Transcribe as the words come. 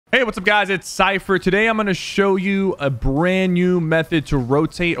Hey, what's up, guys? It's Cypher. Today, I'm going to show you a brand new method to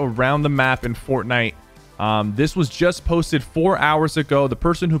rotate around the map in Fortnite. This was just posted 4 hours ago. The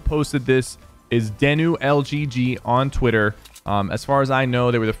person who posted this is DenuLGG on Twitter. As far as I know,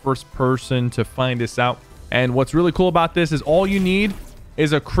 they were the first person to find this out. And what's really cool about this is all you need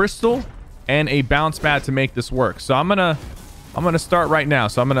is a crystal and a bounce pad to make this work. So I'm gonna start right now.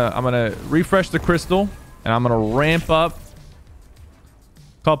 So I'm gonna refresh the crystal and I'm gonna ramp up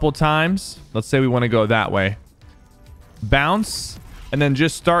couple times. Let's say we want to go that way, bounce, and then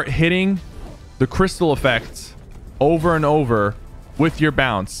just start hitting the crystal effect over and over with your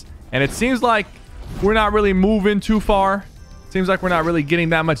bounce. And it seems like we're not really moving too far. Seems like we're not really getting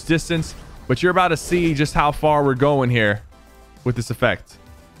that much distance, but you're about to see just how far we're going here with this effect.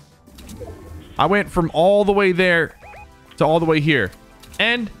 I went from all the way there to all the way here,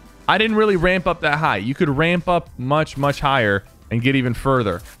 and I didn't really ramp up that high. You could ramp up much higher and get even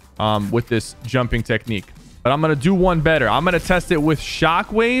further with this jumping technique. But I'm gonna do one better. I'm gonna test it with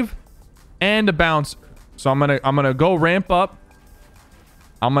shockwave and a bouncer. So I'm gonna go ramp up.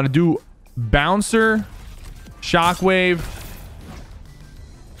 I'm gonna do bouncer, shockwave,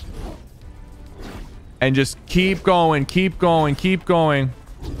 and just keep going.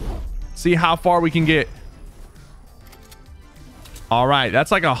 See how far we can get. All right, that's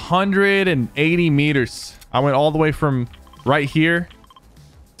like 180 meters. I went all the way from right here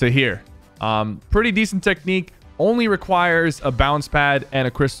to here. Pretty decent technique. Only requires a bounce pad and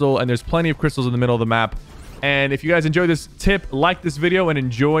a crystal, and there's plenty of crystals in the middle of the map. And if you guys enjoy this tip, like this video and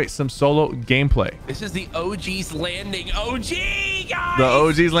enjoy some solo gameplay. This is the OG's landing. OG, guys! The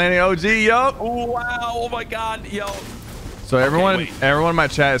OG's landing. OG, yup. Oh, wow. Oh my god, yo. So everyone in my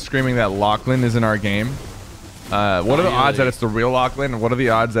chat is screaming that Lachlan is in our game. What are the odds that it's the real Lachlan, and what are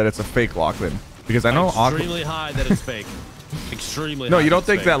the odds that it's a fake Lachlan? Because I know extremely high that it's fake. Extremely. No, high you don't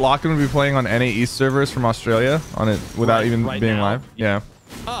think fake. that Lachlan would be playing on NA East servers from Australia on it without even being now. live? Yeah.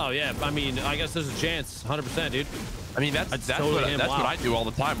 Oh yeah. I mean, I guess there's a chance. 100%, dude. I mean, that's what I do all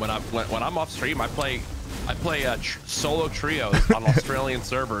the time when I'm off stream. I play solo trios on Australian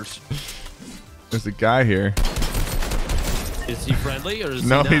servers. There's a guy here. Is he friendly or is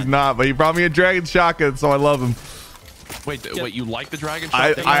no, he not? He's not. But he brought me a dragon shotgun, so I love him. Wait, you like the dragon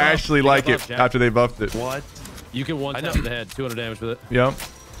shotgun? I actually like it after they buffed it. What? You can one tap in the head, 200 damage with it. Yep.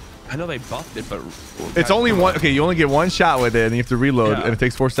 I know they buffed it, but it's only one. Okay, you only get one shot with it, and you have to reload, and it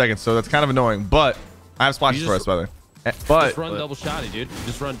takes 4 seconds. So that's kind of annoying. But I have splashes for us, by the way. But just run double shotty, dude.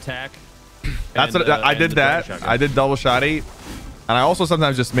 Just run tack. That's what I did. I did double shotty, and I also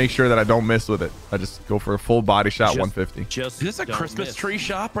sometimes just make sure that I don't miss with it. I just go for a full body shot, 150. Is this a Christmas tree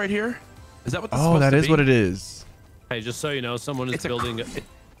shop right here? Is that what? Oh, that is what it is. Hey, just so you know, somebody's building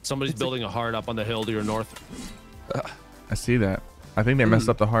a heart up on the hill to your north. I see that. I think they messed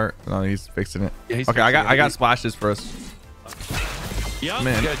up the heart. No, he's fixing it. Yeah, okay, I got splashes for us. Yeah,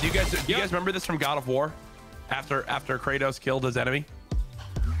 man. Yeah, do you guys remember this from God of War? After Kratos killed his enemy.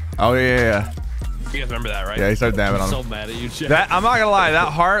 Oh yeah. You guys remember that, right? Yeah, he started dabbing on him. So mad at you, Jack. I'm not gonna lie. That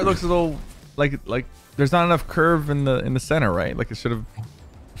heart looks a little like there's not enough curve in the center, right? Like it should have.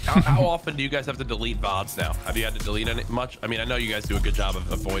 How often do you guys have to delete VODs now? Have you had to delete any much? I mean, I know you guys do a good job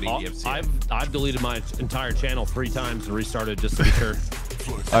of avoiding DMC. I've deleted my entire channel 3 times and restarted just to be sure.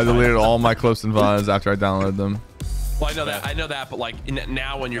 I deleted all my close in VODs after I downloaded them. Well, I know that, but like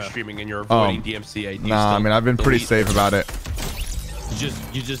now when you're streaming and you're avoiding DMCA, nah, I mean I've been pretty safe about it.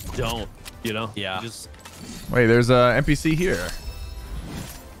 You just don't, you know? Yeah. Wait, there's a NPC here.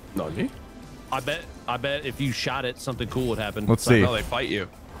 No, me? I bet if you shot it, something cool would happen. Let's see. No, they fight you.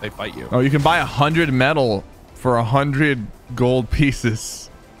 They fight you. Oh, you can buy 100 metal for 100 gold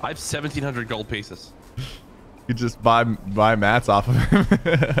pieces. I have 1,700 gold pieces. You just buy mats off of him.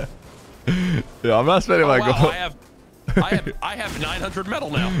 Yeah, I'm not spending my gold. I have 900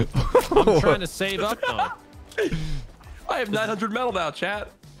 metal now. I'm trying to save up though. I have 900 metal now, chat.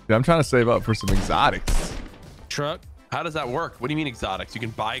 Yeah, I'm trying to save up for some exotics. Truck. How does that work? What do you mean exotics? You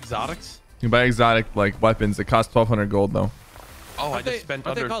can buy exotics? You can buy exotic like weapons. It costs 1,200 gold though. Oh, I just spent.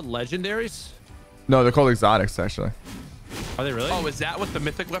 Are they called legendaries? No, they're called exotics actually. Are they really? Oh, is that what the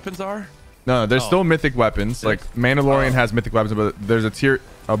mythic weapons are? No, there's still mythic weapons. Like Mandalorian has mythic weapons, but there's a tier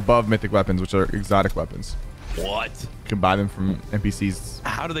above mythic weapons, which are exotic weapons. What? You can buy them from NPCs.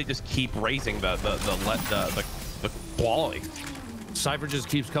 How do they just keep raising the quality? Cypher just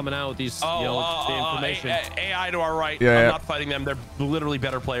keeps coming out with these the information. AI to our right. Yeah, I'm not fighting them. They're literally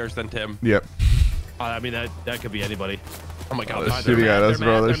better players than Tim. Yep. I mean that could be anybody. Oh my god, shitty guy, those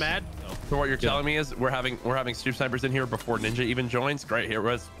brothers. They're mad. So what you're telling me is we're having stream snipers in here before Ninja even joins. Great, here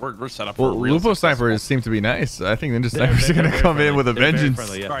we're set up for well, a real Lupo snipers seem to be nice. I think Ninja snipers are gonna come in with a vengeance.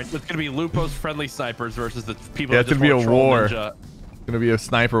 All right, so it's gonna be Lupo's friendly snipers versus the people. Yeah, it's that gonna be a war. Ninja. It's gonna be a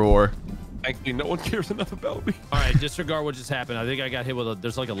sniper war. Thankfully, no one cares enough about me. All right, disregard what just happened. I think I got hit with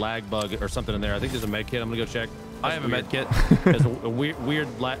there's like a lag bug or something in there. I think there's a med kit. I'm gonna go check. I have a med kit. There's a weird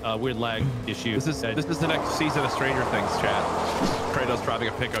lag issue. This is the next season of Stranger Things, chat. Kratos driving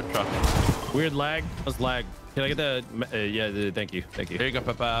a pickup truck. Weird lag. What's lag? Can I get the? Thank you. Here you go,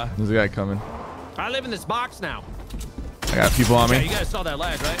 Papa. There's a guy coming. I live in this box now. I got people on me. Yeah, you guys saw that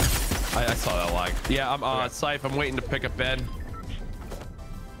lag, right? I saw that lag. Yeah, I'm Syph. I'm waiting to pick up Ben.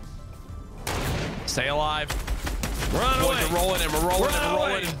 Stay alive. Run away. We're rolling and we're rolling and we're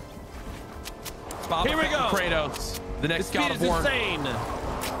rolling. Here we go. Kratos, the next God of War. Insane.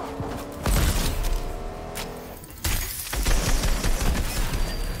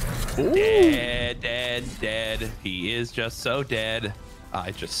 Dead. He is just so dead.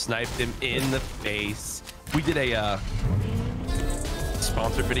 I just sniped him in the face. We did a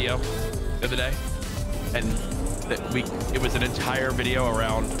sponsored video the other day, and it was an entire video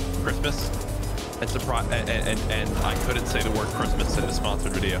around Christmas. And I couldn't say the word Christmas in the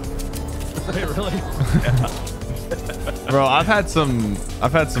sponsored video. Wait, really? Yeah. Bro, I've had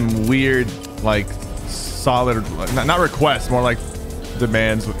some weird, like, solid, not requests, more like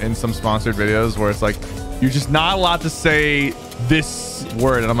demands in some sponsored videos where it's like you're just not allowed to say this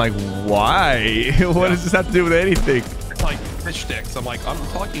word, and I'm like, why? What does this have to do with anything? It's like fish sticks. I'm like, I'm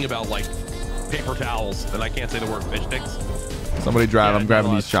talking about like paper towels, and I can't say the word fish sticks. Somebody drive. I'm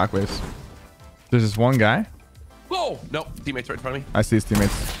grabbing these shockwaves. There's this one guy. Whoa! Nope. Teammates right in front of me. I see his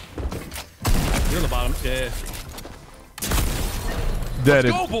teammates. You're on the bottom. Yeah. Dead.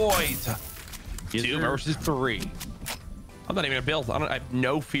 Let's go, boys. 2 versus 3. I'm not even gonna build. I have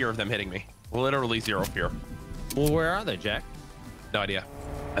no fear of them hitting me. Literally 0 fear. Well, where are they, Jack? No idea.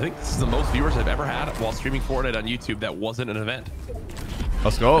 I think this is the most viewers I've ever had while streaming Fortnite on YouTube that wasn't an event.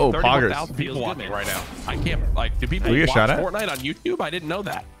 Let's go, Poggers. 31,000 people watching right now. I can't, like, do people watch Fortnite on YouTube? I didn't know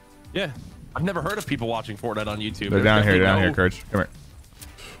that. Yeah. I've never heard of people watching Fortnite on YouTube. They're down here, Courage. Come here.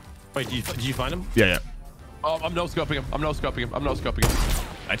 Wait, did you find him? Yeah. Oh, I'm no scoping him.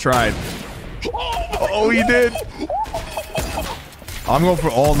 I tried. Oh, he did. I'm going for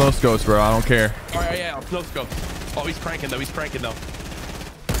all no scopes, bro. I don't care. All right, yeah, no scope. Oh, he's cranking though.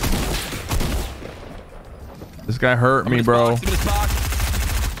 This guy hurt me, bro.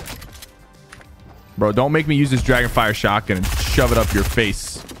 Bro, don't make me use this Dragonfire shotgun and shove it up your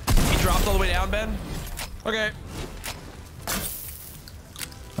face. He dropped all the way down, Ben. Okay.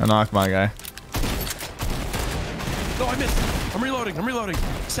 I knocked my guy. No, I missed. I'm reloading.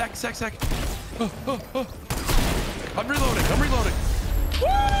 Sec. I'm reloading.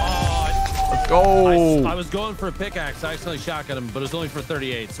 Let's go. I was going for a pickaxe. I accidentally shotgun him, but it was only for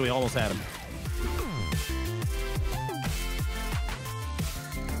 38, so we almost had him.